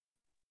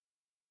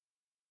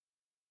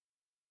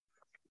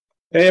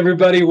Hey,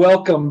 everybody,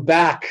 welcome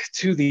back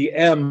to the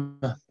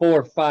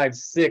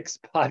M456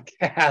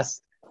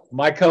 podcast.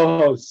 My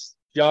co-host,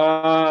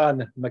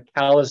 John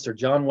McAllister.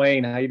 John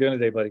Wayne, how you doing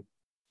today, buddy?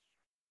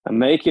 I'm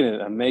making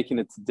it. I'm making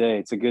it today.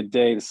 It's a good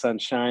day. The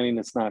sun's shining.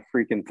 It's not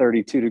freaking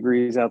 32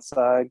 degrees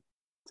outside.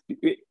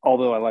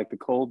 Although I like the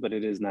cold, but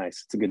it is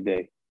nice. It's a good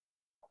day.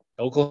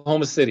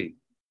 Oklahoma City.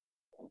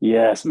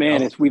 Yes,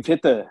 man. We've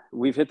hit the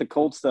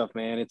cold stuff,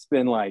 man. It's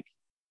been like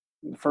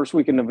first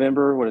week in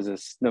November. What is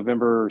this?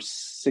 November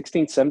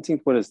 16th,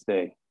 17th? What is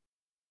today?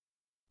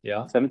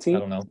 Yeah, I 17th?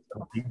 don't know.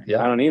 I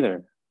Yeah, don't either.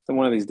 It's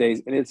one of these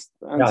days. And it's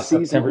yeah,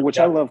 unseasonable, September. which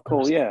I Yeah, love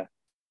cold. Yeah.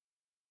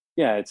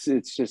 Yeah,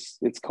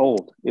 it's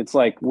cold. It's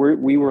like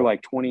we were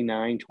like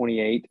 29,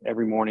 28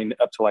 every morning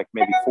up to like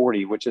maybe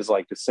 40, which is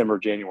like December,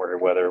 January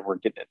weather. We're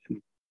getting it in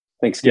yeah.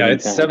 Thanksgiving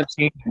It's time.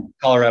 17 in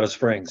Colorado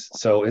Springs,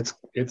 so it's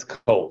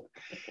cold.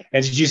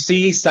 And did you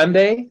see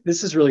Sunday?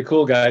 This is really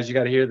cool, guys. You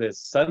got to hear this.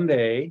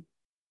 Sunday,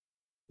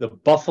 the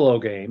Buffalo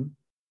game.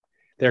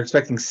 They're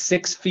expecting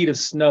 6 feet of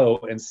snow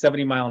and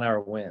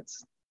 70-mile-an-hour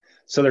winds.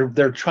 So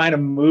they're trying to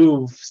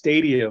move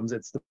stadiums.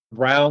 It's the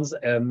Browns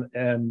and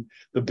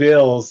the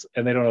Bills,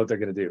 and they don't know what they're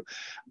going to do.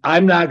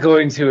 I'm not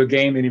going to a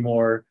game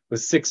anymore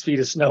with 6 feet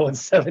of snow and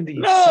 70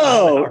 miles an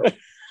No. hour.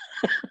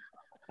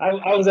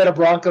 I was at a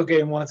Bronco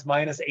game once,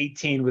 minus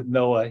 18 with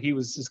Noah. He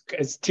was just,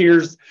 his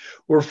tears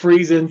were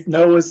freezing.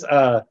 Noah's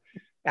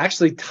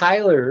actually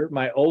Tyler,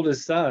 my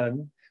oldest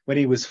son, when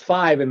he was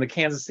 5 in the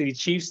Kansas City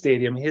Chiefs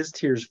stadium, his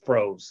tears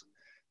froze.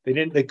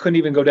 They couldn't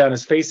even go down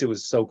his face. It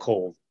was so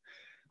cold.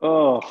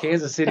 Oh,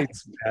 Kansas City's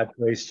that's a bad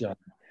place, John.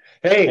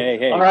 Hey,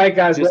 hey, all right,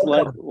 guys, just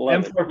welcome.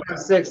 love it.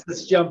 M456,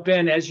 let's jump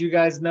in. As you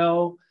guys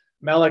know,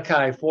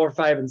 Malachi 4,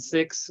 5, and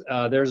 6,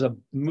 there's a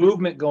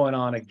movement going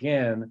on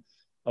again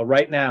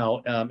right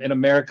now in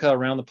America,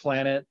 around the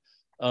planet,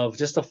 of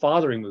just a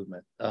fathering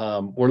movement.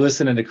 We're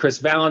listening to Chris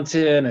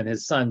Valentin and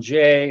his son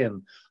Jay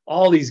and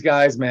all these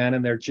guys, man,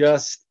 and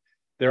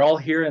they're all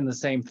hearing the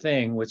same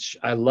thing, which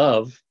I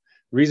love.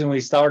 The reason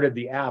we started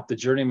the app, the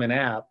Journeyman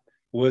app,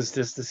 was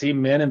just to see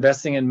men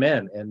investing in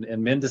men and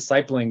men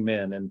discipling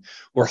men. And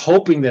we're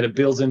hoping that it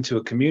builds into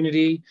a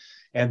community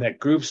and that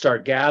groups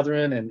start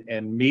gathering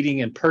and meeting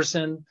in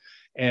person.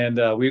 And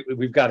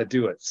we've got to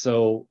do it.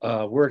 So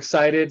we're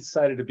excited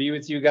to be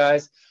with you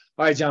guys.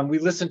 All right, John, we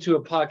listened to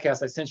a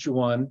podcast. I sent you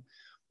one.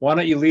 Why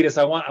don't you lead us?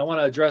 I want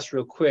to address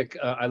real quick.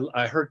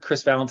 I heard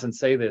Chris Valentin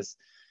say this.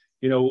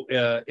 You know,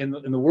 in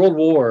the World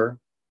War,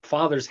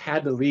 fathers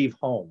had to leave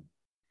home.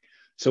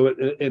 So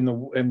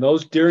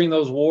during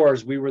those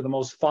wars, we were the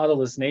most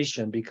fatherless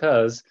nation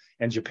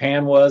and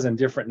Japan was, and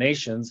different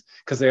nations,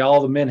 because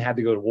all the men had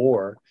to go to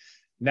war.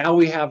 Now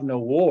we have no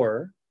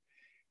war,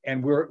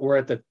 and we're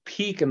at the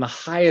peak and the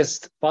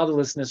highest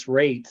fatherlessness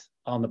rate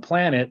on the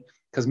planet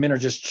because men are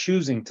just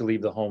choosing to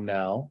leave the home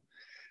now,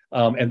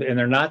 and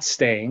they're not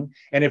staying.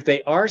 And if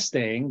they are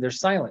staying, they're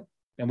silent.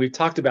 And we've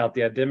talked about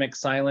the Adamic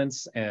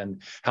silence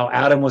and how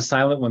Adam was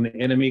silent when the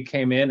enemy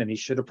came in and he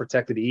should have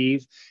protected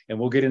Eve. And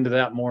we'll get into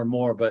that more and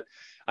more. But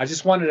I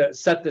just wanted to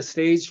set the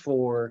stage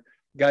for,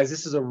 guys,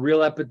 this is a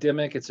real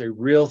epidemic. It's a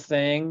real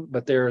thing,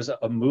 but there's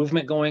a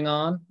movement going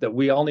on that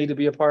we all need to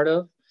be a part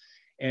of.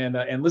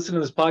 And listen to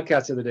this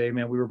podcast the other day,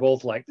 man, we were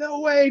both like,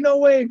 no way,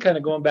 and kind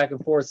of going back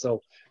and forth.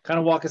 So kind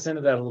of walk us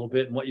into that a little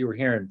bit and what you were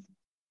hearing.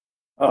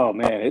 Oh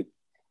man.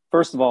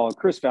 First of all,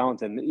 Chris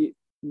Valentin,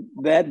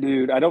 that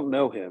dude, I don't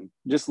know him.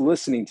 Just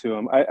listening to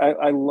him,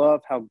 I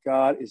love how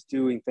God is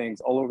doing things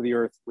all over the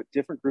earth with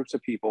different groups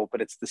of people, but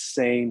it's the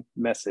same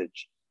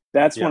message.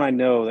 That's when I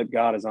know that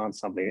God is on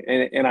something,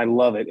 and I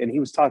love it. And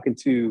he was talking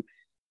to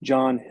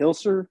John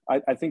Hilser.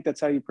 I think that's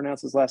how you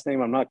pronounce his last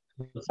name. I don't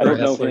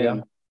know Hessler, him.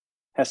 yeah.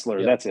 Hessler,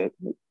 Yeah. that's it.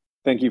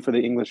 Thank you for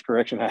the English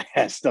correction.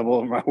 I stumble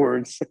over my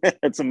words.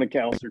 That's a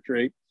McAllister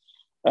trait.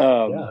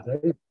 Yeah.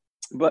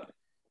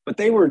 But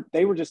they were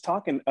just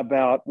talking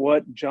about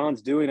what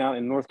John's doing out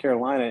in North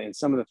Carolina and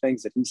some of the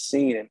things that he's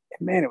seen, and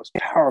man, it was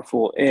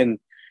powerful. And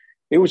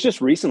it was just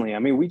recently. I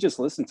mean, we just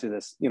listened to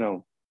this,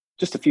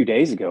 just a few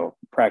days ago,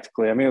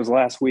 practically. I mean, it was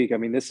last week. I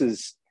mean,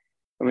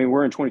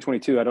 we're in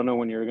 2022. I don't know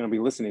when you're going to be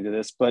listening to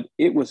this, but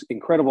it was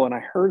incredible. And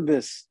I heard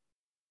this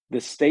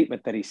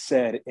statement that he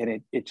said,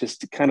 and it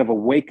just kind of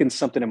awakened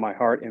something in my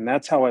heart. And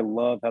that's how I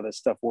love how this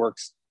stuff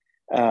works.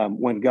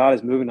 When God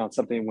is moving on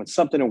something, when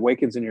something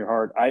awakens in your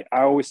heart, I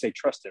always say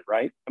trust it,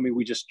 right? I mean,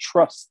 we just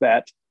trust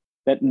that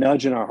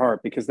nudge in our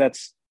heart, because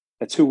that's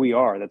who we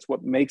are. That's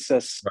what makes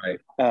us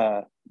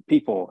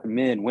people,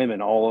 men,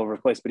 women, all over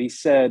the place. But he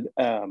said,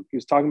 he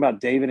was talking about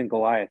David and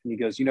Goliath, and he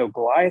goes,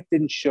 Goliath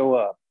didn't show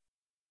up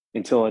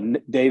until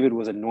David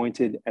was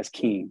anointed as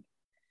king.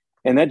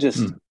 And that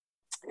just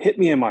hit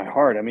me in my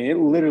heart. I mean, it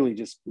literally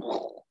just,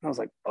 I was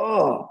like,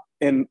 oh.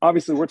 And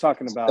obviously we're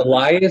talking about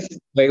Goliath.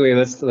 Wait.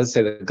 Let's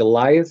say that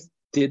Goliath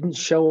didn't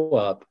show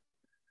up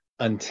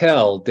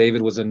until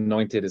David was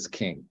anointed as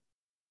king.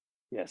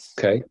 Yes.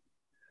 Okay.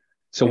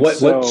 So what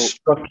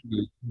struck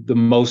you the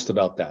most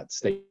about that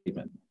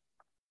statement?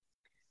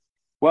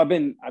 Well,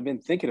 I've been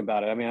thinking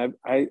about it. I mean,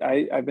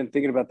 I've been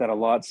thinking about that a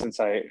lot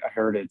since I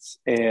heard it.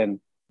 And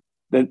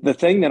The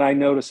thing that I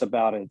notice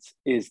about it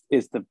is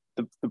the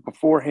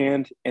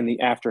beforehand and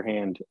the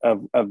afterhand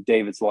of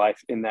David's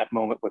life in that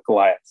moment with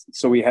Goliath.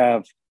 So we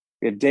have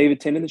David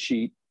tending the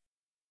sheep.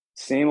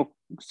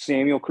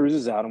 Samuel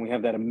cruises out, and we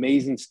have that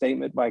amazing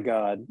statement by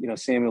God. You know,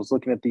 Samuel's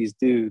looking at these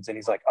dudes, and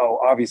he's like, "Oh,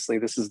 obviously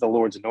this is the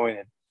Lord's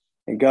anointed."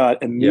 And God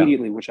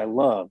immediately, which I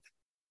love,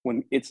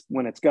 when it's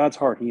God's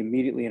heart, He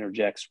immediately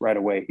interjects right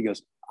away. He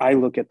goes, "I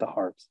look at the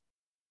heart.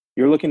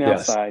 You're looking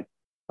outside.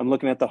 I'm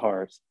looking at the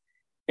heart."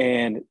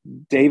 And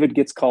David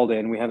gets called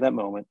in. We have that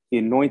moment. He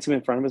anoints him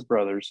in front of his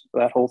brothers.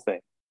 That whole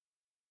thing.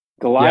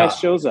 Goliath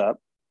shows up,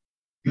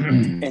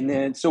 and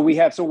then so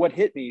what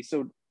hit me.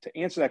 So to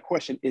answer that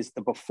question is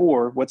the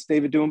before. What's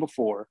David doing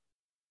before?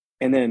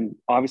 And then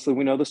obviously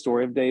we know the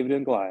story of David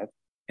and Goliath.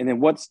 And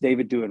then what's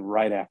David doing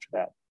right after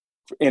that?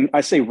 And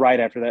I say right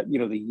after that, you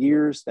know, the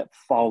years that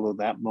follow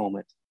that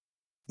moment.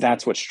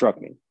 That's what struck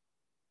me.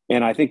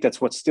 And I think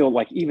that's what's still,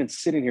 like, even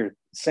sitting here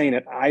saying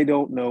it, I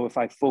don't know if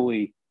I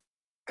fully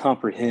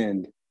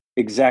comprehend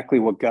exactly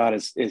what God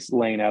is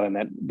laying out in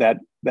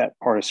that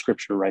part of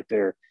scripture right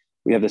there.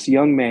 We have this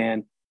young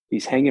man,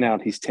 he's hanging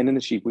out, he's tending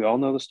the sheep. We all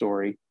know the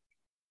story.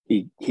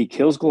 He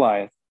kills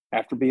Goliath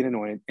after being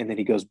anointed, and then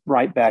he goes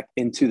right back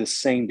into the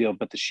same deal,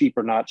 but the sheep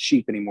are not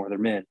sheep anymore, they're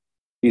men.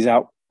 He's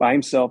out by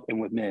himself and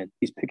with men.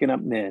 He's picking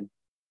up men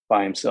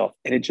by himself.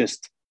 And it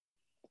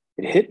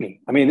hit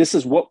me. I mean, this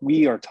is what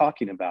we are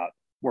talking about.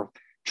 We're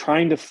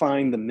trying to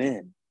find the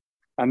men.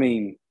 I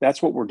mean,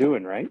 that's what we're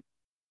doing, right?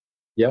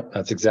 Yep,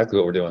 that's exactly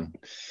what we're doing.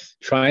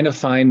 Trying to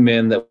find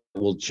men that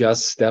will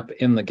just step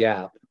in the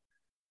gap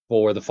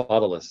for the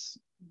fatherless,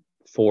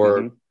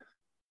 for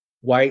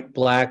white,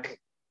 black,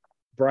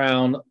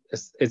 brown.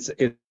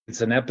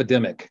 It's an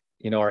epidemic.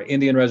 You know, our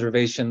Indian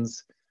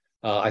reservations,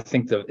 I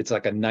think it's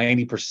like a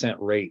 90%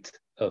 rate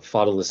of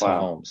fatherless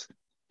homes.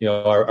 You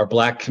know, our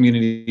black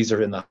communities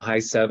are in the high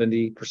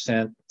 70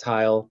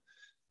 percentile,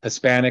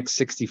 Hispanic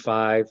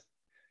 65.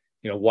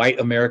 You know, white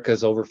America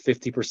is over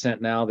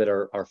 50% now that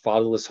are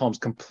fatherless homes,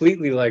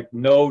 completely, like,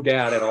 no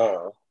dad at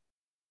all,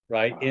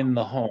 right, in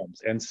the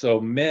homes. And so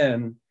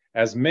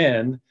as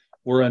men,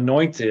 were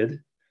anointed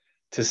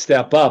to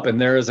step up, and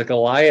there is a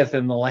Goliath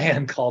in the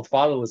land called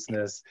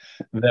fatherlessness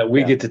that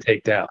we get to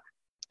take down.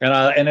 And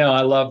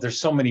I love, there's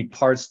so many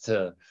parts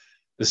to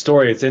the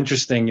story. It's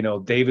interesting, you know,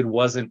 David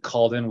wasn't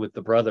called in with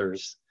the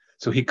brothers,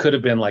 so he could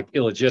have been, like,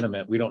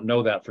 illegitimate. We don't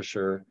know that for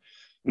sure.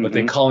 But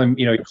they call him,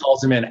 you know, he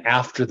calls him in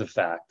after the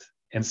fact.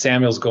 And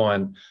Samuel's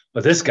going,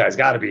 but this guy's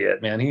got to be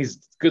it, man. He's a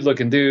good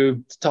looking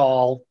dude,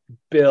 tall,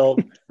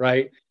 built,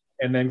 right?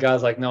 And then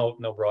God's like, no,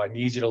 bro, I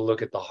need you to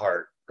look at the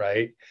heart,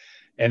 right?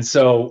 And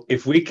so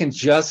if we can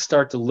just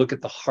start to look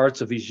at the hearts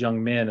of these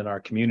young men in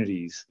our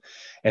communities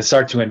and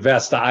start to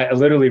invest. I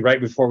literally, right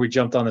before we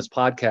jumped on this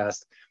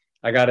podcast,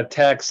 I got a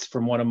text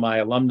from one of my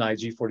alumni,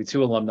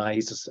 G42 alumni.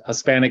 He's a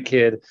Hispanic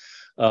kid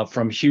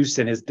from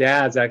Houston. His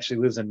dad's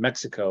actually lives in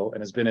Mexico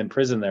and has been in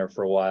prison there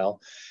for a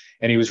while.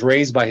 And he was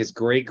raised by his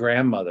great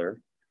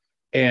grandmother.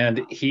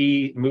 And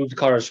he moved to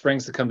Colorado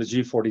Springs to come to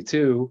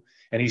G42.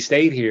 And he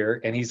stayed here.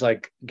 And he's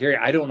like, Gary,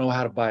 I don't know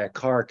how to buy a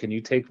car. Can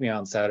you take me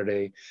on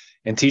Saturday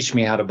and teach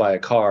me how to buy a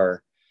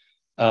car?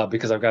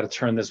 Because I've got to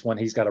turn this one.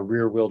 He's got a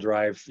rear wheel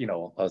drive, you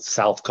know, a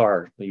South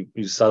car.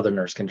 You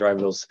Southerners can drive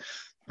those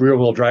rear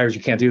wheel drivers.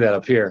 You can't do that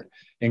up here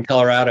in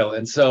Colorado.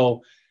 And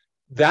so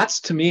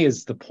that's, to me,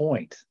 is the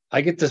point.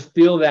 I get to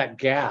feel that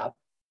gap,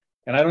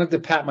 and I don't have to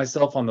pat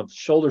myself on the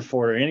shoulder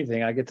for it or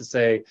anything. I get to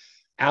say,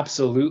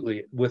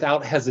 absolutely,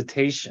 without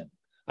hesitation,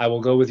 I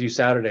will go with you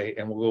Saturday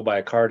and we'll go buy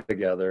a car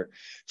together,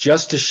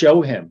 just to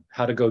show him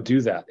how to go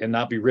do that and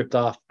not be ripped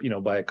off, you know,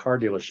 by a car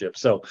dealership.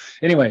 So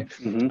anyway,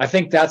 I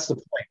think that's the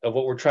point of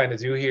what we're trying to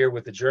do here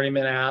with the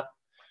Journeyman app,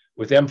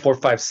 with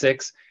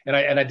M456. And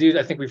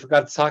I think we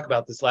forgot to talk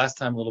about this last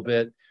time a little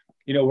bit.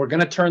 You know, we're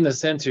going to turn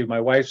this into, my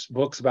wife's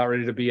book's about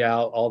ready to be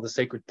out, All the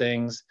Sacred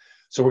Things.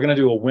 So we're going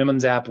to do a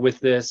women's app with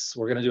this.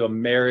 We're going to do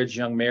a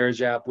young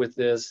marriage app with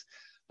this.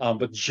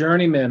 But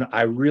Journeyman,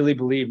 I really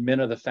believe men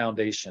are the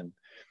foundation.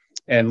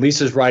 And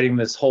Lisa's writing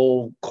this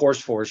whole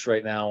course for us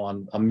right now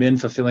on men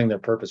fulfilling their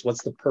purpose.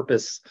 What's the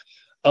purpose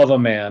of a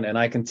man? And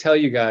I can tell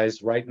you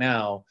guys right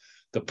now,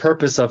 the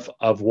purpose of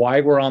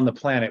why we're on the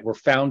planet, we're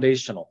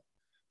foundational.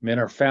 Men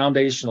are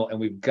foundational,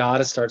 and we've got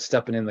to start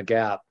stepping in the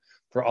gap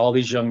for all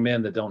these young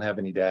men that don't have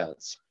any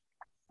dads.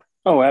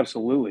 Oh,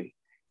 absolutely.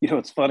 You know,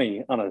 it's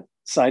funny, on a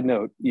side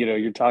note, you know,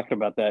 you're talking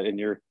about that, and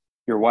your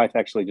wife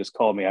actually just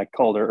called me. I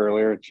called her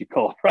earlier and she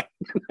called right.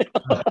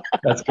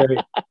 That's great.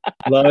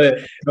 Love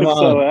it. Come on.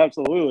 So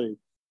absolutely,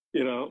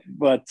 you know,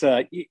 but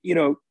you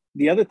know,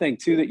 the other thing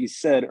too that you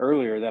said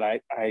earlier that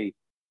I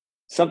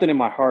something in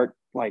my heart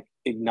like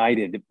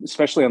ignited,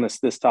 especially on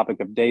this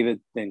topic of David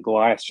and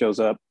Goliath shows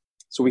up.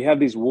 So we have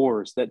these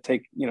wars that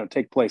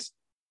take place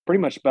pretty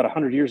much about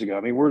 100 years ago.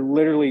 I mean, we're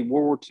literally,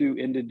 World War II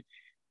ended,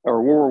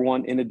 or World War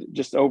I ended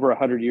just over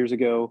 100 years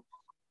ago.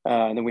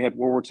 And then we had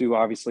World War II,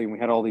 obviously, and we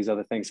had all these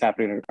other things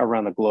happening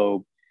around the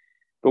globe.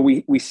 But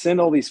we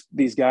send all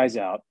these guys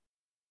out,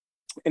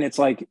 and it's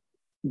like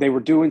they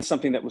were doing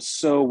something that was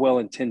so well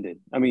intended.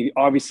 I mean,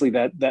 obviously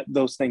that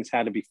those things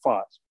had to be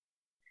fought.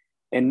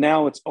 And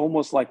now it's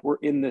almost like we're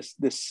in this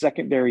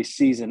secondary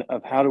season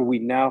of how do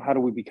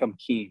we become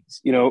kings?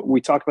 You know,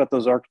 we talked about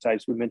those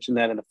archetypes. We mentioned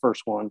that in the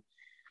first one.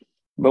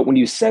 But when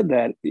you said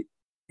that,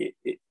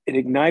 it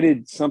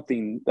ignited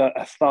something,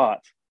 a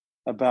thought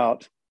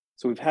about,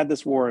 so we've had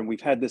this war and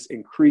we've had this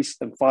increase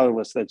in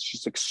fatherless that's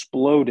just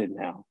exploded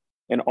now.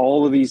 And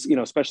all of these, you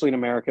know, especially in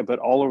America, but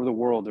all over the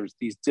world, there's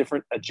these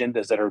different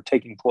agendas that are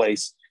taking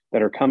place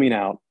that are coming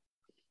out.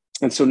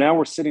 And so now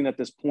we're sitting at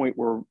this point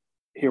where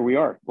here we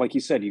are. Like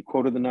you said, you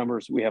quoted the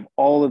numbers. We have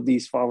all of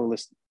these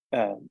fatherless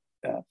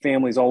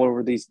families all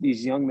over, these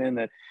young men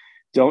that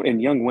don't,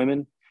 and young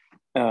women.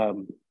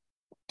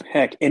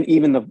 Heck, and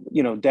even the,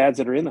 you know, dads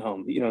that are in the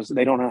home, you know, so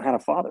they don't know how to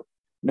father.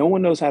 No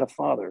one knows how to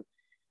father.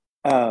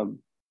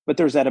 But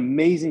there's that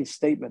amazing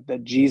statement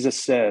that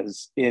Jesus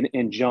says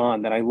in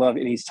John that I love.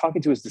 And he's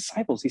talking to his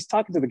disciples. He's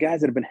talking to the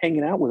guys that have been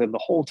hanging out with him the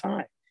whole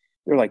time.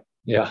 They're like,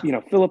 Yeah. you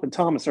know, Philip and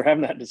Thomas are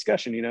having that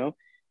discussion, you know,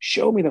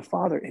 show me the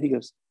Father. And he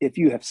goes, if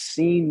you have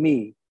seen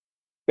me,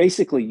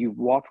 basically you've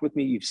walked with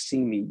me, you've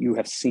seen me, you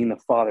have seen the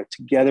Father.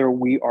 Together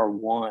we are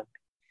one.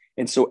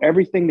 And so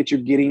everything that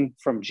you're getting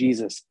from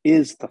Jesus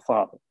is the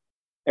Father.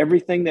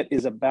 Everything that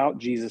is about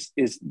Jesus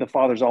is the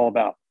Father's all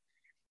about.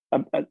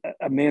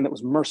 A man that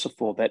was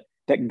merciful, that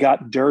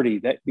got dirty,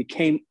 that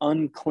became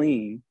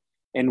unclean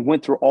and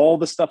went through all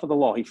the stuff of the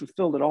law. He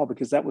fulfilled it all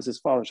because that was his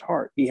Father's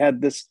heart. He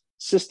had this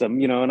system,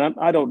 you know, and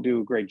I don't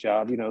do a great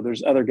job. You know,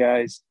 there's other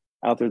guys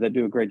out there that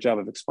do a great job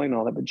of explaining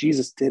all that, but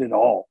Jesus did it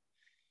all.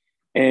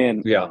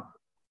 And Yeah.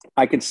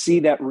 I could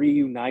see that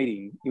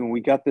reuniting. You know,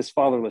 we got this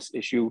fatherless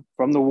issue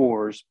from the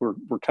wars.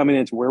 We're coming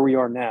into where we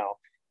are now,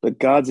 but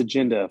God's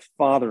agenda of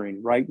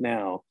fathering right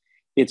now,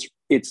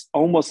 it's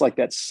almost like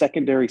that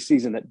secondary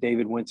season that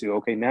David went to.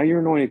 Okay, now you're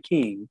anointed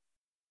king.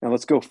 Now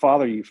let's go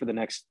father you for the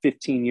next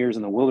 15 years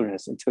in the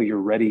wilderness until you're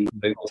ready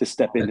to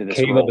step into this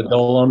cave role. of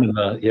Adullam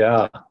and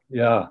yeah.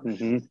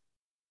 Mm-hmm.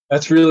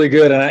 That's really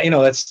good, and you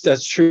know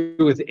that's true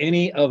with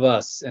any of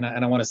us. And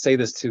I want to say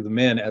this to the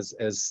men as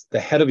the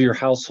head of your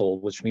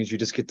household, which means you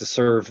just get to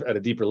serve at a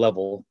deeper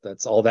level.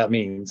 That's all that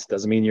means.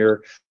 Doesn't mean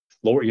you're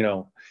Lord. You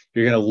know,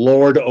 you're going to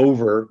lord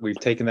over. We've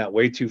taken that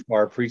way too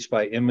far. Preached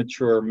by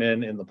immature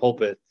men in the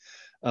pulpit,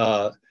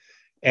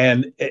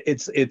 and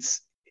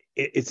it's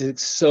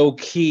so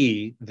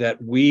key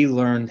that we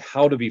learn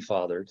how to be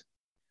fathered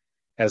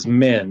as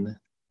men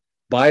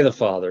by the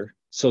Father,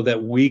 so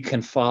that we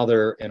can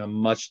father in a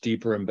much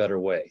deeper and better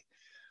way,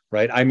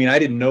 right? I mean, I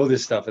didn't know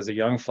this stuff as a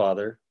young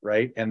father,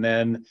 right? And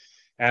then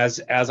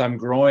as I'm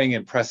growing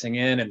and pressing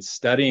in and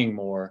studying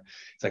more,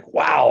 it's like,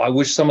 wow, I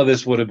wish some of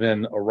this would have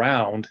been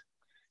around,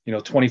 you know,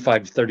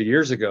 25 to 30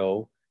 years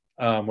ago,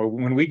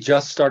 when we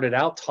just started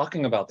out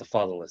talking about the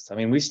fatherless. I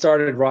mean, we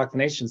started Rock the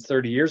Nations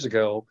 30 years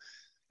ago,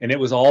 and it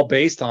was all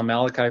based on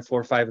Malachi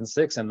 4, 5, and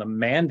 6 and the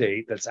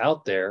mandate that's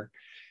out there.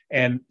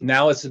 And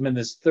now it's been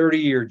this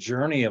 30-year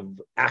journey of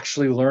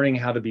actually learning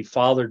how to be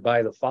fathered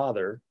by the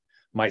Father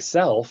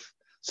myself,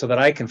 so that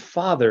I can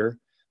father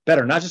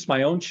better, not just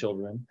my own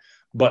children,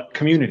 but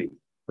community,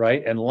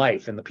 right? And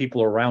life and the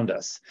people around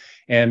us.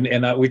 And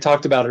we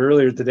talked about it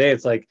earlier today.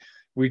 It's like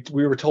we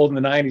were told in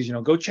the 90s, you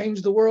know, go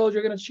change the world.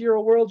 You're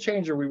a world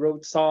changer. We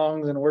wrote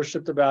songs and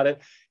worshiped about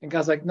it. And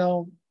God's like,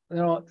 no,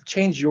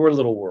 change your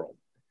little world.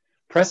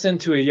 Press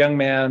into a young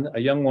man, a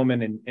young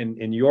woman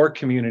in your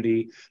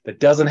community that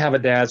doesn't have a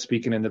dad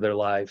speaking into their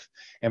life,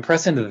 and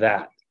press into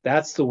that.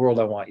 That's the world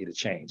I want you to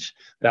change.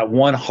 That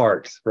one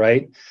heart,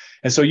 right?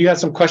 And so you had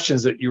some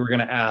questions that you were going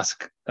to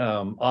ask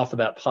off of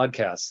that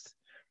podcast.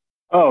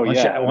 Oh,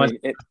 yeah.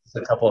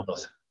 A couple of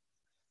those.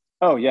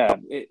 Oh, yeah.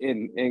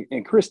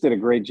 And Chris did a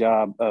great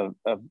job of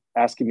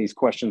asking these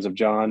questions of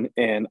John.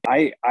 And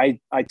I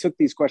took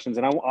these questions,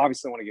 and I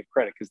obviously want to give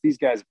credit because these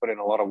guys put in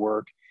a lot of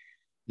work.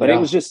 But It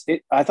was just,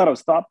 I thought it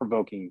was thought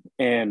provoking,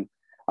 and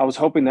I was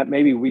hoping that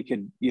maybe we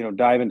could, you know,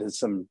 dive into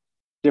some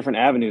different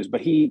avenues.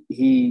 But he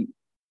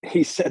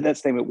said that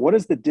statement: "What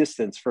is the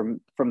distance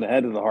from the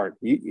head to the heart?"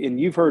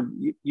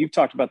 You've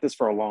talked about this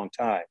for a long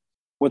time.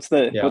 What's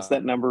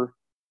that number?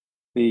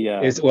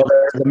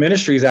 The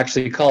ministry is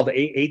actually called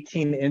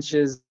 18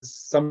 inches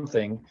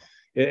something,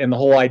 and the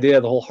whole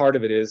idea, the whole heart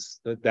of it is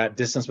that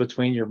distance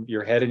between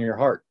your head and your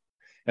heart.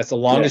 That's the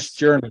longest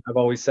journey. I've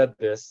always said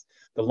this.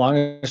 The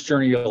longest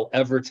journey you'll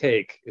ever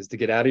take is to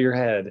get out of your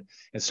head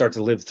and start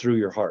to live through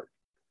your heart.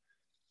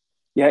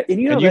 Yeah,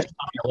 and you've taught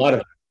me a lot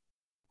of it.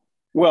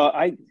 Well,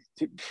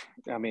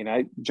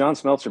 John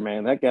Smeltzer,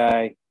 man, that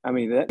guy. I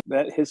mean,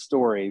 that his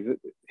story,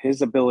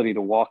 his ability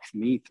to walk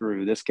me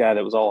through this guy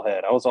that was all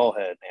head. I was all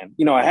head, man.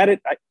 You know, I had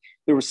it.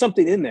 There was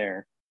something in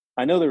there.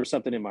 I know there was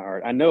something in my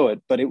heart. I know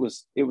it, but it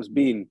was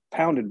being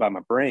pounded by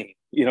my brain,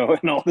 you know,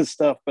 and all this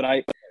stuff. But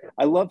I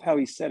love how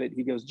he said it.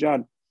 He goes,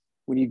 John,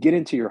 when you get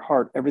into your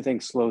heart,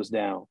 everything slows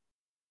down.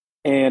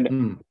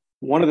 And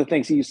one of the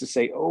things he used to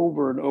say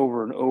over and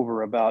over and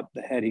over about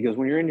the head, he goes,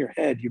 when you're in your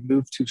head, you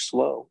move too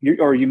slow,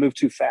 or you move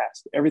too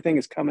fast. Everything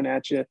is coming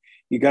at you.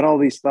 You got all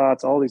these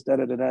thoughts, all these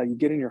da-da-da-da. You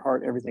get in your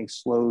heart, everything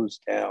slows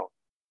down.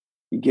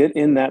 You get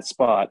in that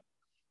spot,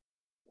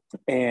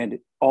 and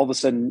all of a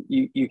sudden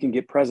you can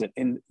get present,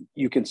 and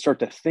you can start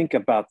to think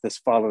about this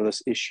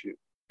fatherless issue,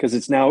 because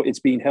it's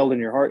being held in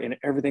your heart, and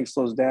everything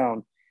slows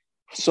down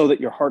so that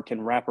your heart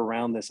can wrap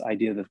around this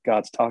idea that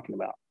God's talking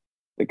about,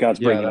 that God's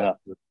bringing up.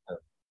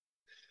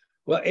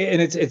 Well,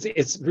 and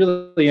it's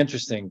really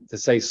interesting to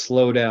say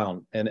slow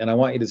down, and I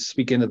want you to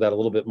speak into that a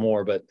little bit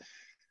more. But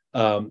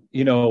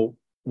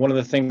one of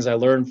the things I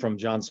learned from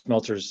John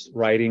Smelter's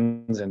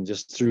writings, and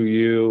just through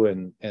you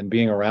and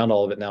being around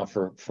all of it now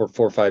for 4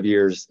 or 5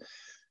 years,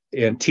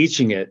 and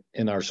teaching it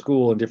in our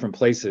school in different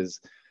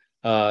places,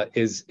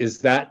 is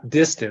that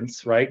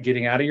distance, right?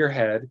 Getting out of your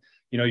head.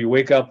 You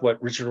wake up,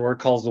 what Richard Rohr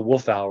calls the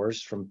wolf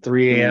hours, from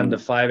 3 a.m. to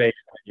 5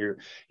 a.m.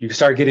 You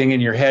start getting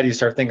in your head. You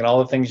start thinking all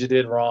the things you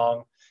did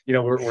wrong.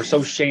 We're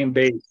so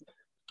shame-based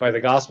by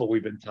the gospel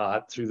we've been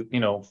taught through,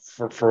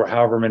 for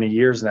however many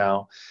years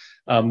now.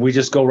 We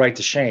just go right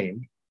to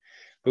shame.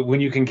 But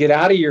when you can get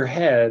out of your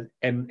head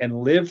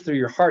and live through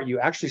your heart, you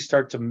actually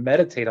start to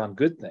meditate on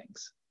good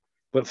things.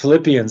 What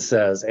Philippians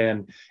says,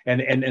 and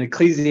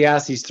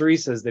Ecclesiastes 3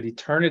 says that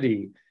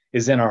eternity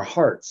is in our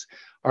hearts.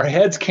 Our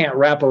heads can't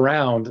wrap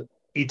around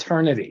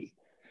eternity,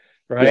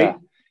 right? Yeah.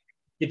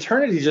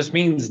 Eternity just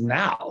means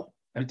now.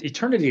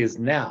 Eternity is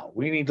now.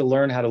 We need to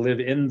learn how to live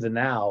in the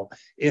now,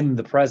 in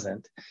the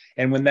present.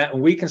 And when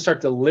we can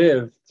start to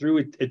live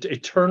through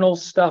eternal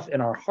stuff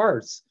in our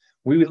hearts,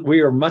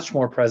 we are much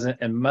more present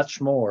and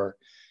much more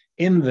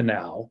in the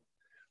now,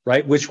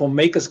 right? Which will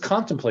make us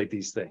contemplate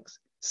these things,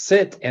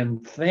 sit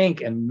and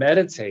think and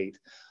meditate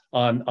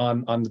on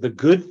the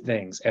good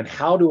things, and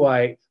how do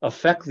I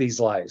affect these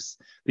lives,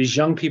 these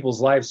young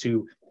people's lives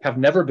who have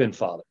never been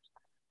fathered,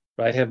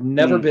 right? Have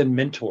never been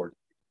mentored.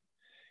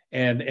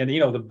 And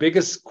the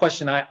biggest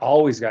question I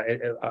always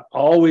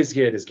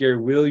get is, Gary,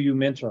 will you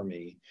mentor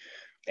me?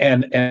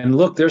 And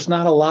look, there's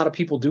not a lot of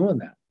people doing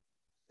that.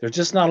 There's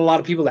just not a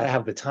lot of people that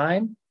have the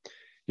time.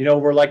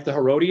 We're like the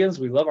Herodians.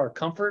 We love our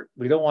comfort.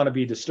 We don't want to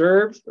be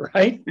disturbed,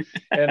 right?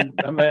 And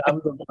I'm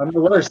the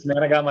worst,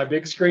 man. I got my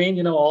big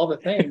screen, all the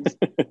things.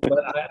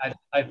 But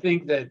I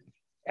think that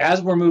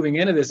as we're moving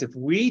into this, if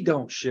we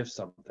don't shift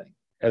something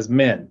as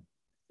men,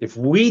 if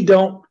we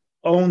don't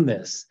own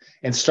this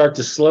and start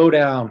to slow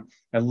down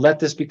and let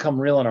this become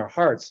real in our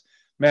hearts,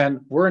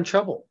 man, we're in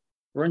trouble.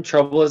 We're in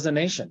trouble as a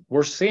nation.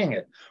 We're seeing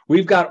it.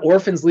 We've got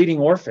orphans leading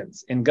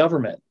orphans in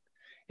government,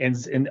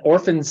 and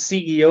orphan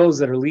CEOs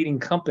that are leading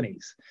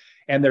companies.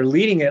 And they're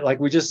leading it like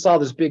we just saw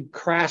this big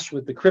crash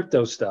with the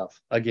crypto stuff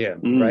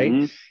again, right?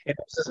 And it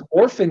was this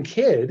orphan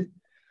kid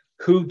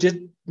who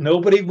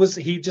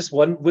he just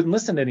wouldn't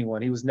listen to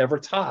anyone. He was never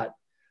taught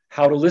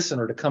how to listen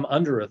or to come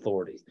under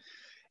authority.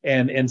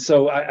 And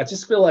so I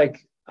just feel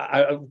like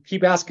I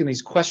keep asking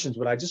these questions,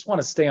 but I just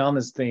want to stay on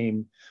this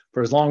theme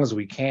for as long as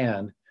we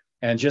can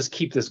and just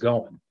keep this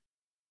going.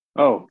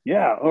 Oh,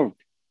 yeah. Oh,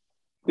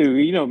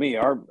 dude, you know me,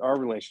 our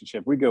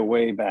relationship, we go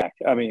way back.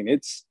 I mean,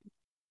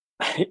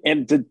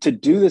 and to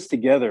do this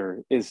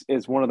together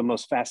is one of the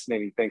most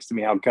fascinating things to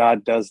me, how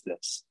God does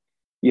this,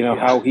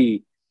 how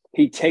he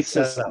takes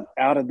us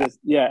out of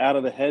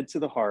the head to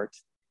the heart.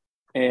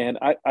 And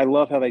I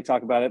love how they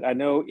talk about it. I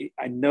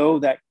know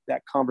that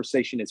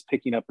conversation is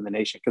picking up in the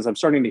nation, because I'm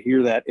starting to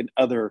hear that in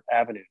other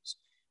avenues,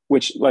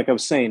 which, like I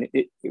was saying,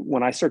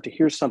 when I start to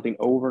hear something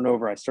over and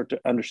over, I start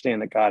to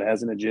understand that God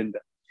has an agenda.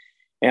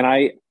 And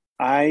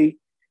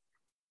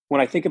when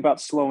I think about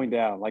slowing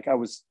down, like I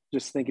was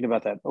just thinking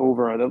about that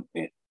over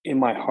in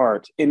my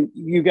heart. And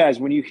you guys,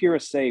 when you hear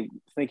us say,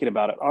 thinking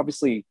about it,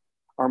 obviously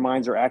our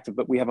minds are active,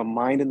 but we have a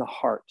mind in the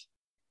heart.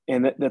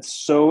 And that's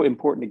so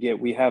important to get.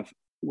 We have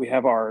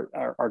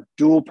our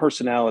dual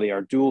personality,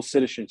 our dual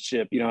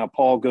citizenship. How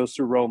Paul goes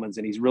through Romans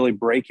and he's really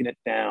breaking it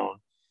down.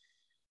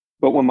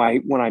 But when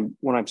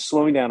I'm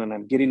slowing down and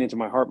I'm getting into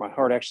my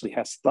heart actually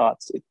has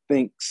thoughts. It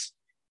thinks.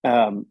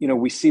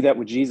 We see that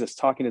with Jesus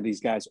talking to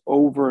these guys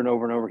over and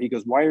over and over. He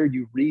goes, "Why are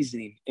you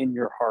reasoning in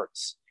your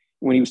hearts?"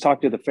 When he was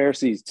talking to the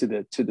Pharisees,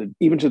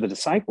 even to the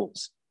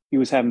disciples, he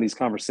was having these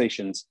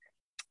conversations,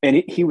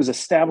 and he was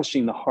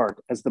establishing the heart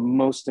as the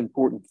most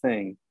important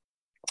thing.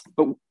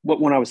 But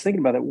when I was thinking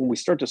about it, when we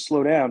start to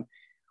slow down,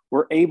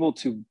 we're able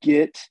to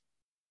get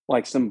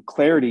like some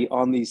clarity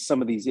on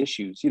some of these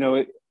issues.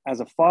 As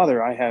a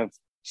father, I have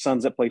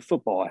sons that play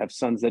football. I have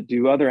sons that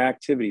do other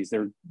activities.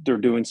 They're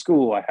doing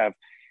school. I have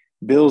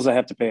bills I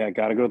have to pay. I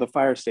got to go to the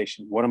fire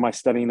station. What am I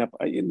studying up?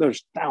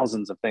 There's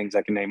thousands of things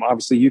I can name.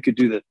 Obviously, you could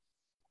do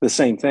the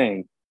same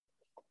thing.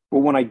 But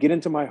when I get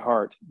into my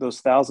heart, those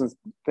thousands of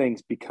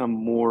things become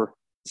more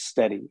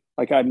steady.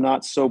 Like I'm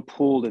not so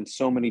pulled in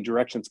so many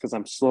directions because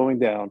I'm slowing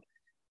down.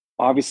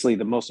 Obviously,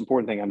 the most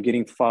important thing, I'm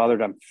getting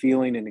fathered. I'm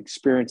feeling and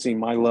experiencing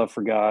my love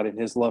for God and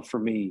his love for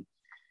me.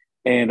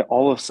 And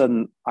all of a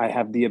sudden, I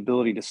have the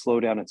ability to slow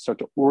down and start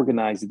to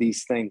organize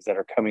these things that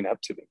are coming up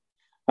to me.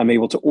 I'm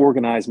able to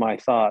organize my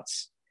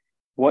thoughts.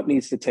 What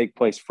needs to take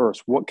place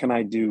first? What can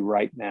I do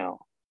right now?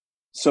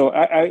 So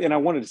I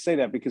wanted to say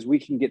that because we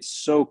can get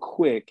so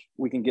quick,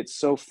 we can get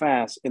so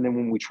fast. And then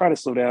when we try to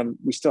slow down,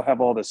 we still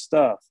have all this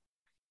stuff.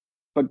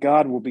 but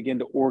God will begin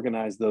to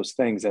organize those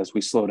things as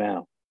we slow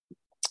down.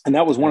 And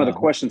that was one of the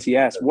questions he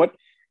asked.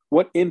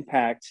 What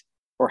impact,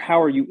 or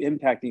how are you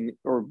impacting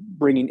or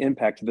bringing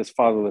impact to this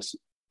fatherless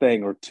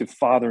thing, or to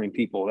fathering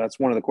people? That's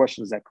one of the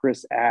questions that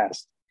Chris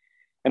asked.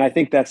 And I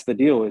think that's the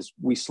deal, is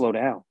we slow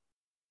down.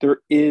 There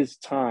is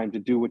time to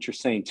do what you're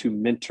saying, to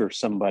mentor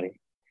somebody.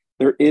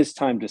 There is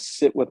time to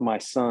sit with my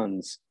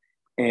sons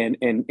and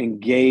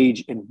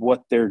engage in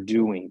what they're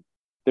doing.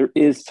 There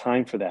is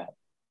time for that.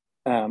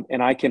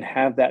 And I can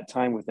have that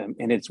time with them,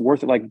 and it's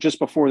worth it. Like just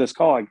before this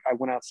call, I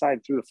went outside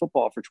and threw the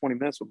football for 20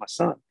 minutes with my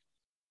son.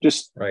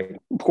 Just right.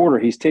 Porter,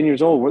 he's 10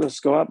 years old. Well, let's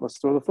go out, let's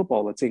throw the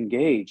football, let's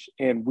engage.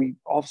 And we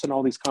all of a sudden,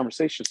 all these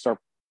conversations start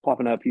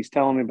popping up. He's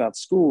telling me about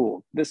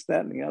school, this,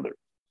 that, and the other.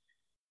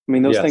 I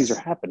mean, those things are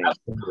happening.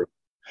 Absolutely.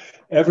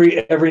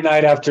 Every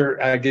night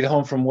after I get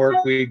home from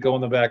work, we'd go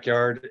in the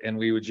backyard and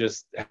we would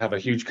just have a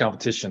huge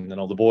competition. You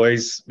know, the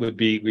boys we'd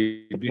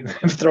be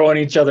throwing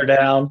each other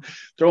down,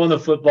 throwing the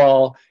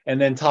football,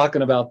 and then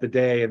talking about the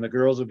day. And the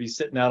girls would be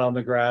sitting out on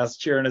the grass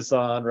cheering us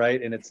on,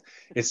 right? And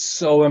it's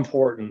so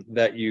important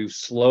that you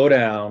slow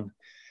down,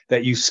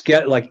 that you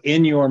like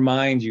in your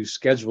mind, you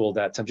schedule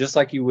that time, just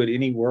like you would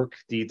any work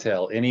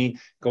detail, any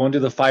going to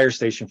the fire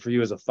station for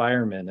you as a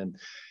fireman.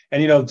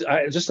 And, you know,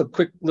 just a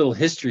quick little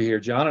history here.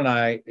 John and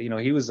I, you know,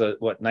 he was a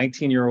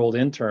 19-year-old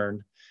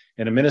intern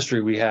in a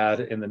ministry we had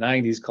in the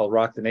 90s called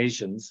Rock the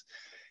Nations.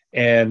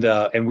 And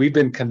we've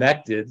been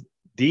connected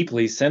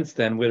deeply since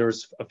then. There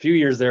was a few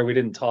years there we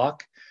didn't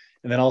talk.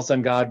 And then all of a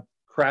sudden God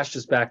crashed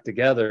us back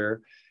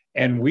together,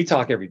 and we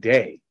talk every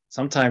day.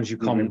 Sometimes you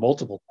call me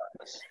multiple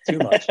times, too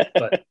much,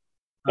 but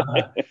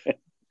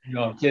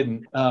no, I'm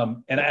kidding.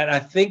 And I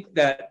think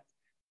that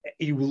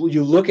you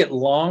look at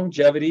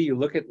longevity, you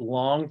look at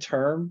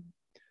long-term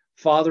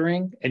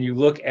fathering, and you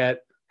look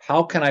at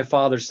how can I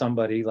father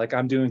somebody like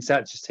I'm doing,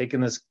 just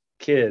taking this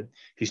kid,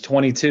 he's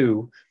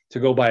 22, to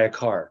go buy a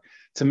car.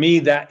 To me,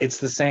 that it's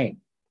the same.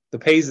 The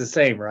pay's the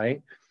same,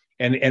 right?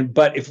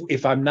 But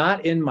if I'm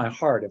not in my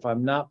heart, if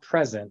I'm not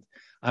present,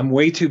 I'm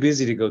way too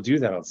busy to go do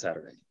that on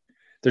Saturday.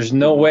 There's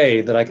no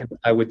way that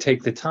I would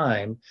take the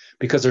time,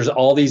 because there's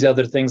all these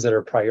other things that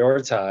are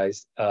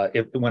prioritized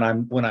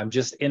when I'm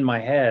just in my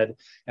head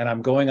and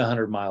I'm going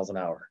 100 miles an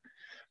hour,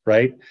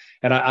 right?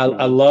 And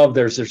I love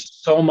there's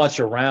so much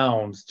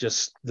around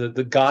just the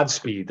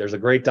Godspeed. There's a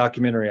great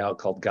documentary out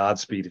called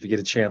Godspeed. If you get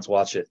a chance,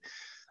 watch it.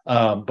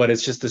 But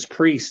it's just this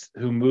priest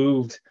who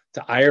moved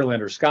to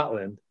Ireland or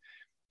Scotland,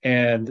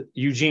 and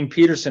Eugene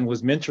Peterson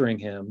was mentoring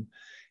him,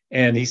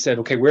 and he said,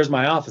 "Okay, where's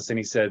my office?" And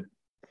he said,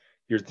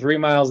 "You're 3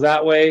 miles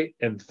that way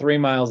and 3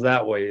 miles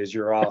that way is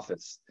your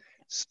office.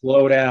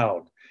 Slow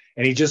down."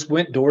 And he just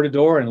went door to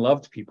door and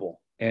loved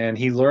people. And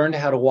he learned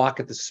how to walk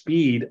at the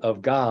speed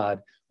of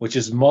God, which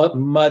is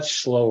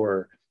much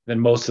slower than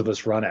most of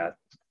us run at,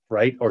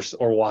 right? Or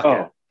walk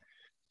at.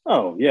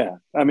 Oh, yeah.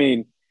 I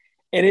mean,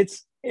 and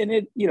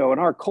you know, in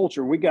our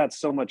culture, we got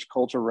so much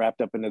culture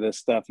wrapped up into this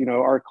stuff. You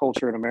know, our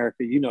culture in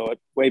America, you know it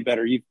way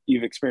better.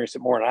 You've experienced it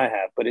more than I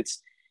have, but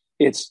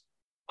it's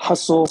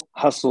hustle,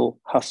 hustle,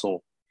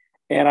 hustle.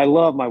 And I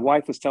love, my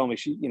wife was telling me,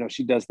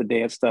 she does the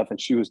dance stuff, and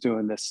she was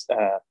doing this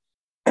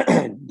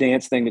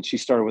dance thing that she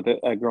started with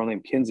a girl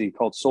named Kinsey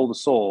called Soul to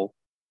Soul.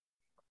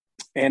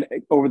 And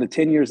over the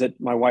 10 years that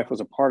my wife was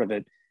a part of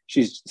it,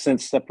 she's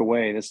since stepped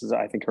away. This is,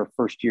 I think, her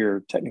first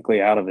year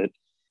technically out of it.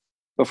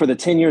 But for the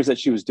 10 years that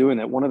she was doing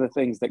that, one of the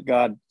things that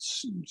God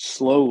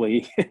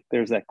slowly,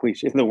 there's that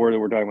cliche, the word that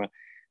we're talking about,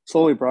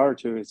 slowly brought her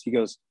to is he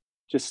goes,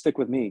 just stick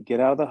with me, get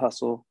out of the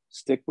hustle,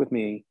 stick with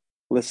me,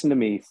 listen to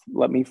me,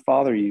 let me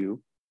father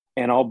you,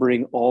 and I'll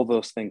bring all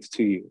those things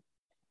to you.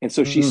 And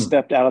so she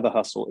stepped out of the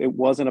hustle. It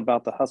wasn't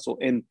about the hustle.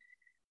 And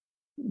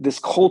this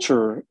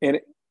culture, and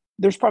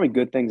there's probably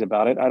good things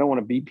about it. I don't want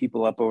to beat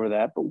people up over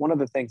that. But one of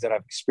the things that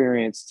I've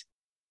experienced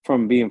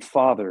from being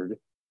fathered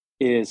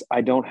is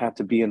I don't have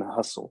to be in the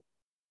hustle.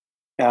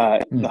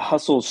 The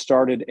hustle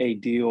started a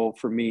deal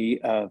for me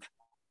of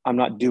I'm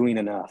not doing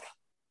enough,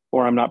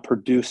 or I'm not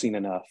producing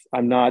enough.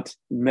 I'm not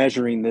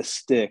measuring this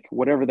stick,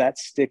 whatever that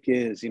stick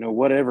is,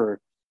 whatever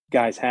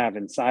guys have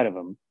inside of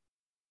them.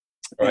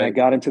 Right. And I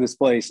got into this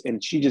place,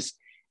 and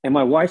and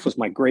my wife was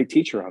my great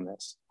teacher on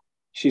this.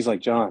 She's like,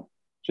 John,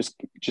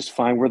 just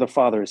find where the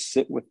Father is,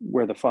 sit with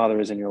where the Father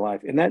is in your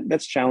life. And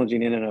that's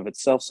challenging in and of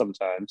itself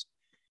sometimes.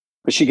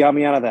 But she got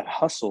me out of that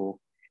hustle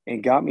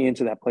and got me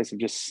into that place of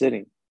just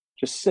sitting.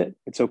 Just sit.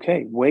 It's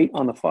okay. Wait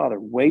on the Father.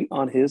 Wait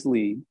on his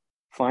lead.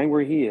 Find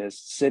where he is.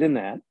 Sit in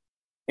that.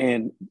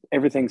 And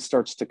everything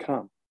starts to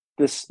come.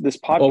 This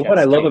podcast. Well, what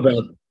I love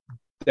about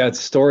that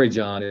story,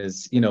 John,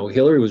 is,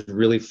 Hillary was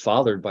really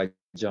fathered by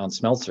John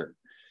Smeltzer.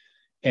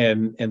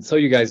 And so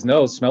you guys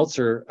know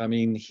Smeltzer, I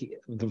mean,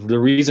 the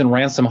reason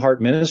Ransom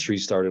Heart Ministry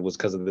started was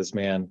because of this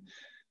man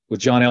with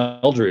John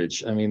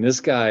Eldridge. I mean,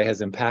 this guy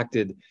has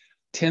impacted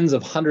tens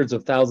of hundreds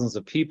of thousands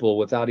of people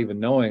without even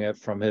knowing it,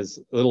 from his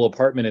little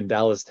apartment in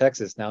Dallas,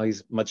 Texas. Now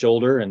he's much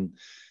older,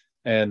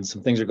 and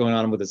some things are going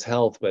on with his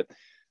health. But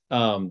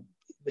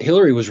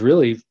Hillary was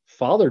really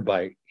fathered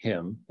by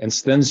him. And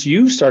then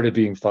you started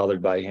being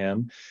fathered by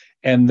him.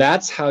 And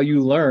that's how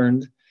you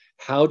learned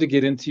how to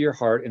get into your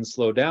heart and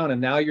slow down.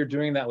 And now you're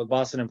doing that with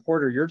Boston and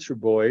Porter, your two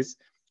boys,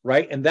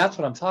 right? And that's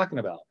what I'm talking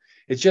about.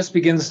 It just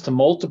begins to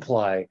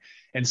multiply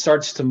and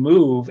starts to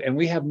move. And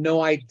we have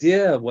no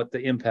idea what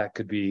the impact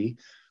could be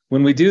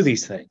when we do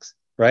these things,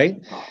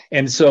 right?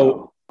 And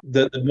so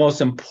the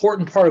most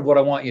important part of what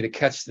I want you to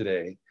catch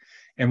today,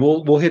 and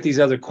we'll hit these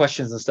other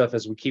questions and stuff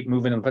as we keep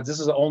moving. But this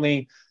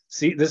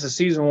is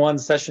season 1,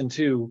 session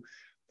 2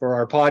 for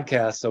our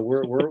podcast. So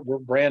we're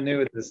brand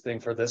new at this thing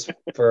for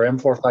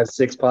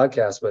M456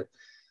 podcast. But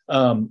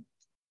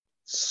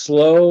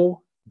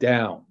slow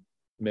down,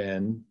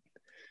 men.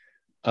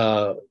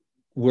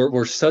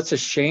 We're such a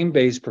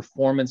shame-based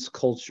performance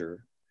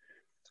culture.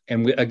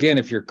 And again,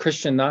 if you're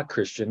Christian, not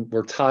Christian,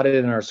 we're taught it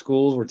in our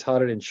schools, we're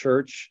taught it in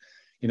church.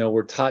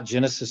 We're taught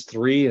Genesis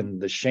 3 and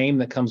the shame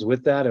that comes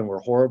with that, and we're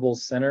horrible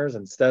sinners,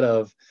 instead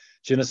of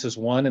Genesis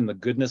 1 and the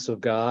goodness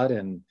of God,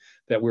 and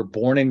that we're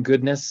born in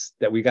goodness,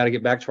 that we got to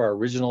get back to our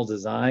original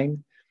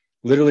design.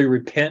 Literally,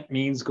 repent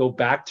means go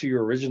back to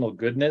your original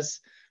goodness,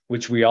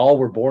 which we all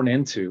were born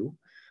into,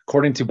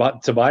 according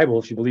to Bible,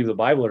 if you believe the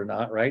Bible or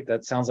not, right?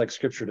 That sounds like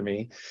scripture to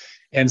me.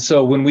 And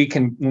so when we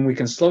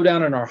can slow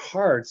down in our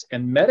hearts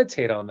and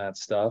meditate on that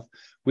stuff,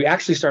 we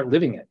actually start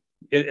living it.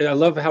 I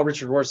love how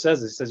Richard Rohr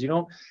says this. He says, you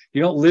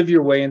don't live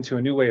your way into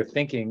a new way of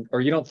thinking,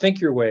 or you don't think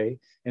your way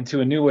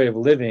into a new way of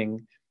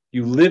living.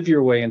 You live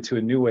your way into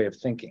a new way of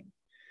thinking.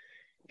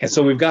 And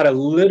so we've got to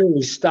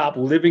literally stop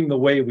living the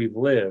way we've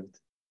lived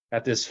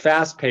at this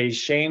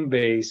fast-paced,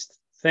 shame-based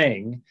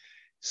thing,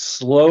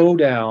 slow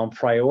down,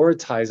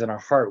 prioritize in our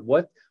heart.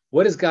 What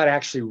is God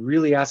actually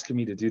really asking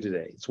me to do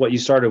today? It's what you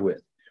started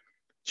with.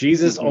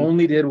 Jesus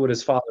only did what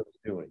his Father was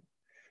doing.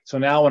 So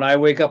now when I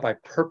wake up, I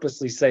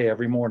purposely say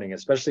every morning,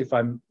 especially if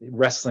I'm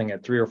wrestling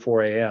at 3 or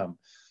 4 a.m.,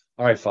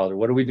 all right, Father,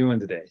 what are we doing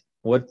today?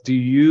 What do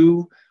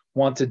you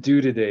want to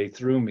do today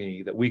through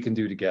me that we can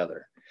do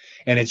together?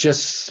 And it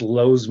just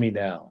slows me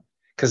down,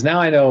 because now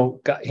I know,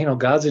 God,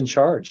 God's in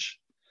charge.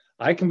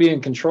 I can be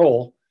in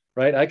control,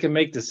 right? I can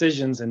make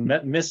decisions and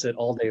miss it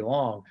all day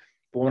long.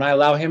 But when I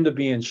allow him to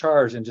be in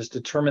charge and just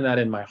determine that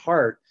in my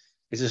heart,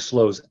 it just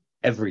slows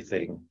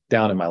everything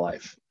down in my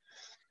life.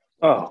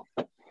 Oh,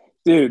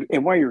 dude.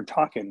 And while you're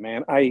talking,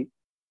 man, I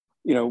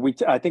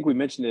think we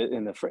mentioned it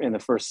in the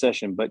first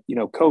session, but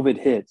COVID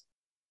hit.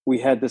 We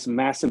had this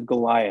massive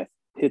Goliath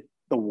hit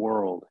the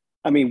world.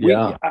 I mean,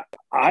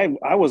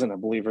 I wasn't a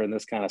believer in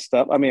this kind of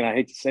stuff. I mean, I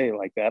hate to say it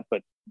like that,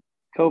 but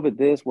COVID,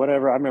 this,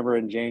 whatever. I remember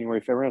in January,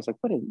 February, I was like,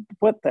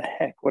 what the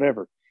heck,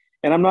 whatever.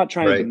 And I'm not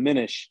trying to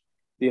diminish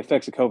the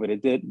effects of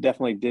COVID. It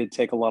definitely did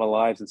take a lot of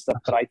lives and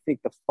stuff. But I think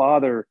the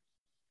Father,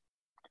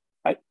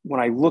 when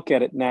I look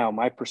at it now,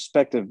 my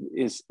perspective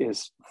is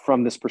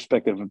from this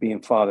perspective of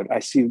being fathered. I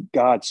see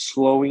God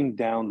slowing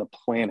down the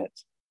planet.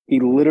 He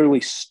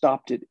literally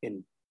stopped it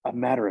in a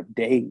matter of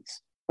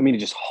days. I mean, it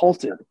just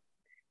halted.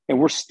 And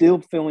we're still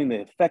feeling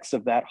the effects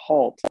of that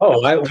halt.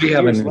 We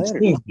haven't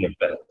seen the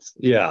effects.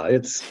 Yeah,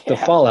 it's the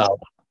fallout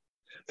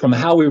from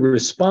how we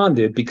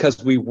responded,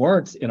 because we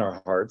weren't in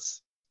our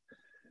hearts.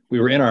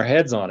 We were in our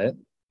heads on it.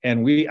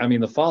 And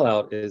the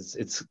fallout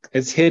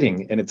it's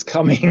hitting and it's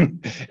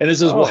coming. And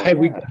this is why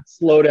we got to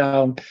slow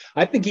down.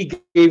 I think he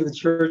gave the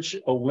church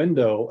a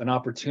window, an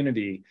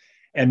opportunity,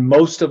 and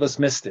most of us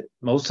missed it.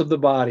 Most of the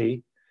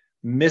body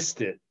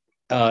missed it.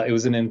 It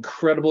was an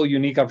incredible,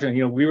 unique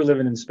opportunity. We were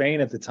living in Spain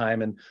at the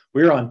time, and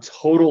we were on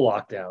total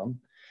lockdown.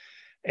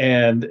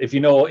 And if you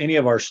know any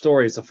of our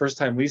stories, the first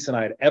time Lisa and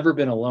I had ever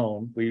been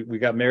alone, we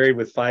got married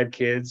with 5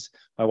 kids.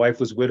 My wife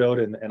was widowed,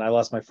 and I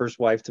lost my first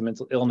wife to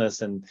mental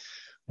illness. And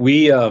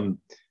we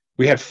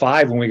had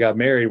 5 when we got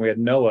married. We had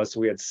Noah, so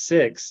we had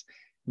 6.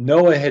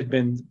 Noah had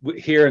been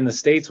here in the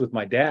States with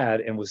my dad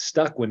and was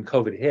stuck when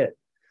COVID hit.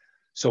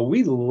 So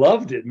we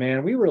loved it,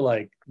 man. We were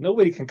like,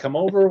 nobody can come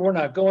over. We're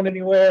not going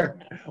anywhere.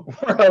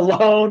 We're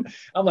alone.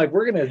 I'm like,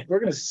 we're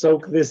gonna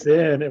soak this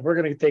in, and we're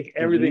gonna take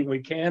everything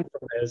we can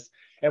from this.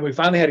 And we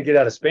finally had to get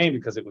out of Spain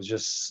because it was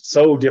just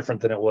so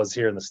different than it was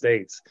here in the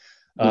States.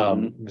 It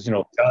was,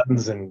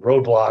 guns and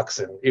roadblocks,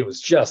 and it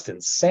was just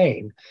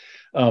insane.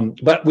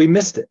 But we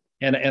missed it.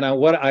 And I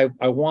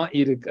want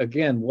you to,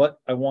 again, what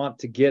I want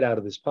to get out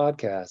of this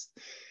podcast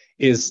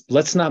is,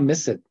 let's not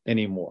miss it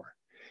anymore.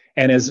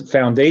 And as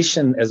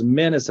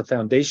men, as a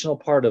foundational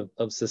part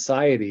of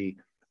society,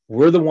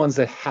 we're the ones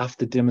that have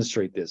to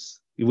demonstrate this.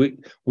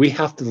 We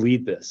have to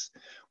lead this.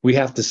 We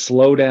have to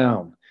slow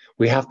down.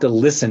 We have to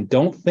listen.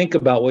 Don't think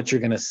about what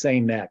you're going to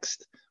say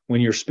next when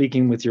you're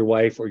speaking with your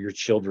wife or your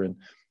children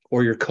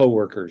or your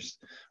coworkers,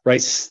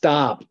 right?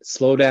 Stop,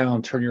 slow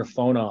down, turn your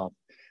phone off.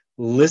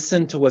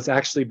 Listen to what's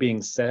actually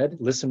being said.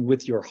 Listen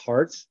with your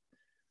heart,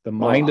 the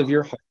mind of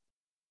your heart,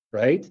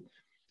 right?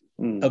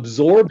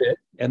 Absorb it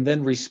and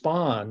then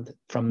respond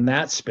from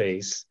that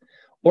space,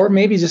 or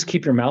maybe just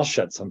keep your mouth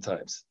shut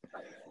sometimes,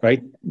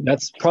 right?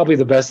 That's probably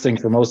the best thing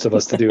for most of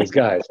us to do as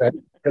guys, right?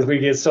 Because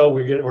we're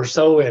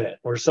so in it,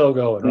 we're so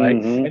going, right?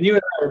 And you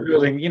and I are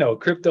building,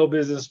 crypto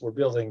business, we're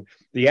building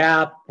the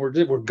app, we're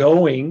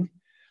going,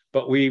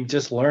 but we've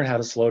just learned how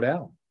to slow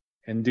down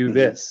and do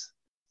this.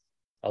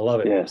 I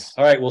love it. Yes.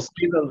 All right, we'll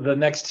see the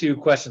next two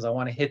questions. I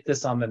want to hit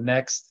this on the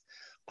next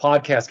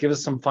podcast. Give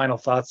us some final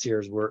thoughts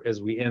here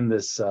as we end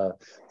this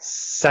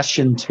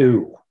session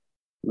 2.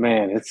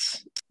 Man,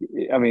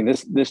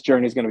 this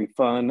journey is going to be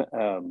fun.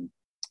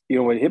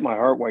 What hit my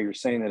heart while you're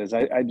saying that is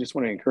I just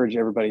want to encourage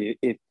everybody,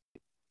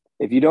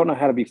 if you don't know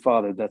how to be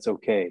fathered, that's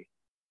okay.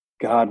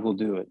 God will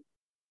do it.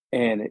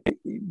 And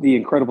the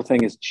incredible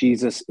thing is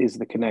Jesus is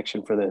the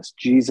connection for this.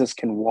 Jesus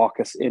can walk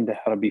us into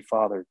how to be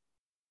fathered.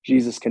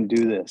 Jesus can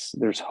do this.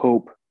 There's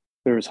hope.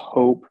 There's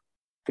hope.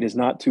 It is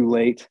not too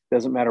late.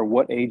 Doesn't matter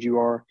what age you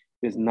are.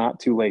 It is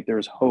not too late.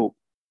 There's hope.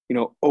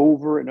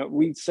 Over and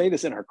we say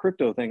this in our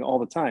crypto thing all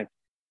the time.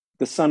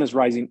 The sun is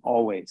rising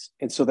always.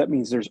 And so that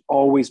means there's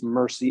always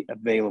mercy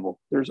available.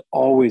 There's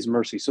always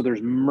mercy. So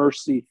there's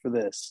mercy for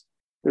this.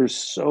 There's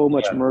so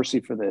much mercy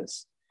for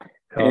this.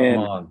 Come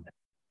on.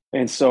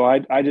 And so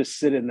I just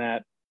sit in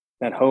that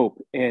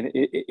hope. And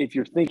if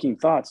you're thinking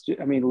thoughts,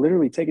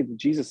 literally take it to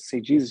Jesus and say,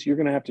 Jesus, you're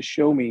going to have to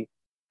show me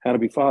how to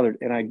be fathered.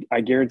 And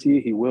I guarantee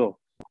you he will.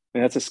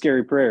 And that's a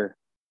scary prayer.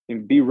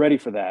 And be ready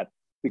for that.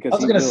 Because I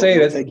was going to say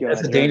that's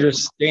a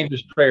dangerous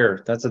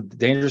prayer. That's a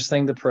dangerous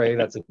thing to pray.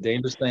 That's a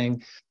dangerous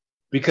thing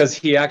because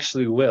he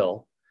actually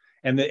will.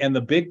 And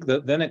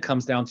then it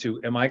comes down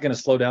to, am I going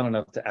to slow down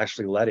enough to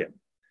actually let him?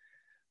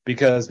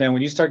 Because, man,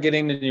 when you start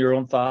getting into your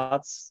own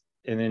thoughts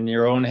and in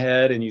your own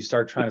head and you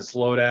start trying to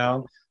slow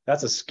down,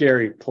 that's a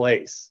scary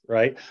place,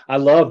 right? I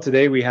love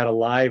today we had a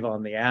live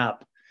on the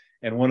app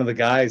and one of the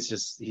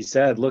guys he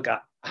said, look, I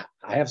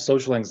have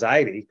social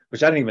anxiety,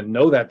 which I didn't even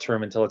know that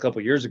term until a couple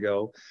of years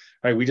ago,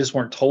 right? We just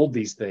weren't told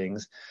these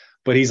things.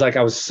 But he's like,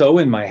 I was so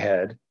in my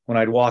head when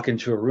I'd walk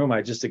into a room,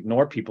 I'd just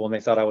ignore people and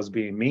they thought I was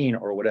being mean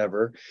or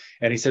whatever.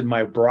 And he said,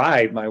 my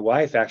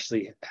wife,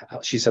 actually,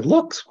 she said,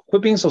 look,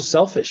 quit being so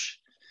selfish.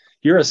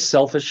 You're a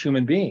selfish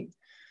human being.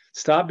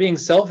 Stop being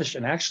selfish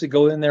and actually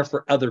go in there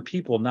for other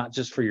people, not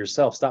just for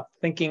yourself. Stop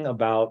thinking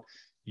about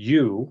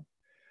you.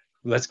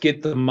 Let's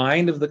get the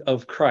mind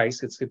of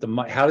Christ. Let's get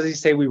how does he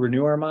say we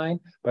renew our mind?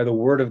 By the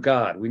word of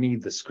God. We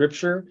need the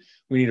scripture.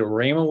 We need a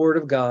rhema word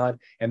of God.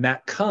 And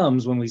that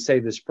comes when we say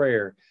this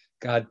prayer,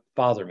 God,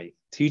 father me,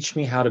 teach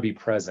me how to be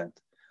present.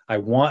 I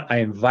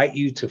invite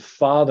you to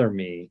father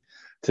me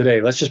today.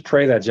 Let's just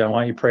pray that, John. Why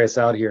don't you pray us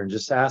out here and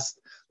just ask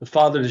the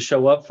Father to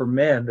show up for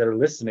men that are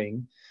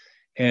listening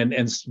and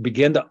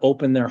begin to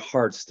open their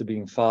hearts to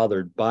being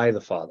fathered by the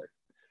Father.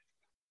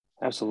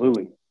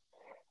 Absolutely.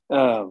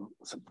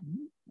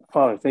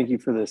 Father, thank you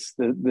for this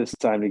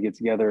time to get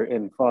together.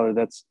 And Father,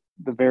 that's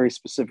the very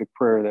specific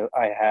prayer that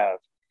I have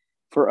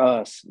for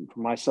us, for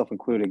myself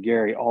included,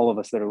 Gary, all of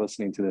us that are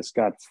listening to this.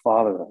 God,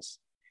 father us.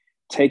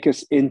 Take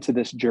us into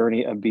this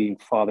journey of being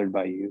fathered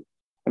by you.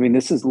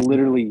 This is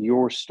literally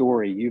your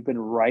story. You've been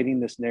writing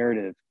this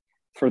narrative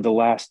for the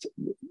last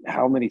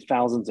how many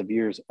thousands of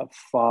years of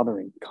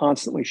fathering,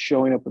 constantly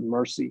showing up with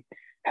mercy,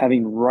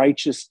 having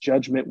righteous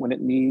judgment when it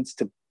needs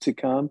to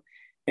come,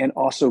 and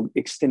also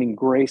extending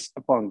grace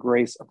upon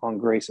grace upon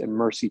grace and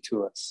mercy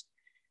to us.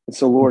 And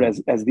so, Lord,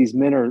 as these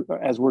men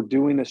as we're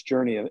doing this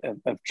journey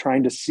of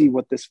trying to see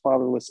what this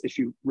fatherless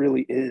issue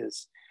really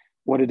is,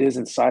 what it is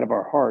inside of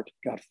our heart,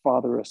 God,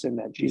 father us in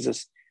that.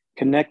 Jesus,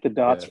 connect the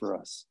dots for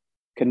us.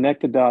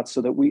 Connect the dots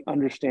so that we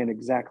understand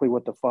exactly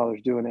what the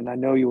Father's doing. And I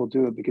know you will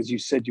do it because you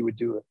said you would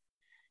do it.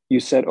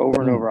 You said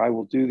over and over, I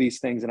will do these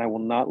things and I will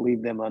not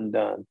leave them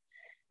undone.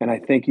 And I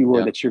thank you,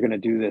 Lord, that you're going to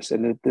do this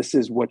and that this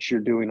is what you're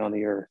doing on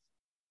the earth.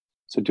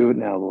 So do it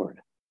now, Lord.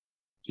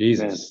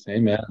 Jesus.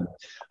 Amen.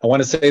 I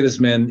want to say this,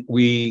 men.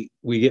 We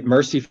get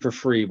mercy for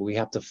free, but we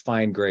have to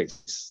find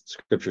grace,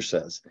 Scripture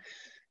says.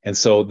 And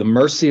so the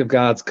mercy of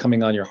God's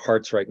coming on your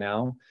hearts right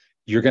now.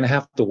 You're going to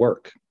have to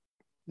work.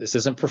 This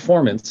isn't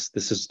performance.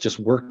 This is just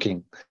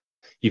working.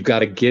 You've got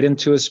to get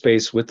into a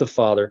space with the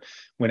Father.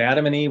 When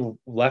Adam and Eve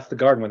left the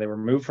garden, when they were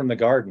removed from the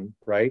garden,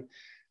 right?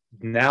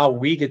 Now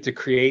we get to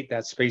create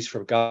that space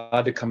for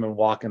God to come and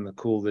walk in the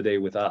cool of the day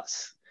with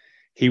us.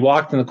 He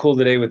walked in the cool of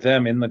the day with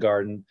them in the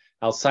garden,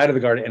 outside of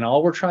the garden. And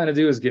all we're trying to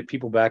do is get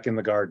people back in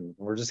the garden.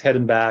 We're just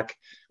heading back.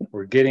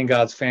 We're getting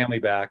God's family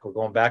back. We're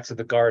going back to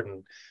the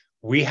garden.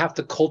 We have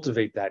to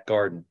cultivate that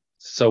garden.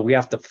 So we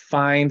have to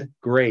find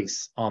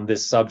grace on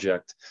this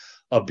subject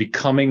of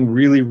becoming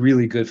really,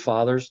 really good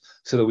fathers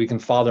so that we can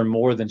father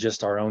more than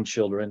just our own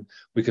children.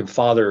 We can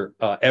father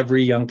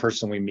every young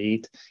person we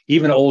meet,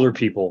 even older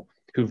people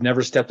who've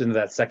never stepped into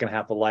that second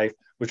half of life,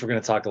 which we're going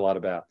to talk a lot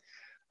about.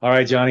 All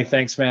right, Johnny,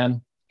 thanks,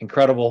 man.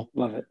 Incredible.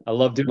 Love it. I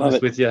love doing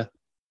this with you.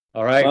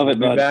 All right, we'll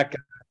be back.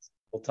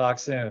 We'll talk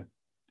soon.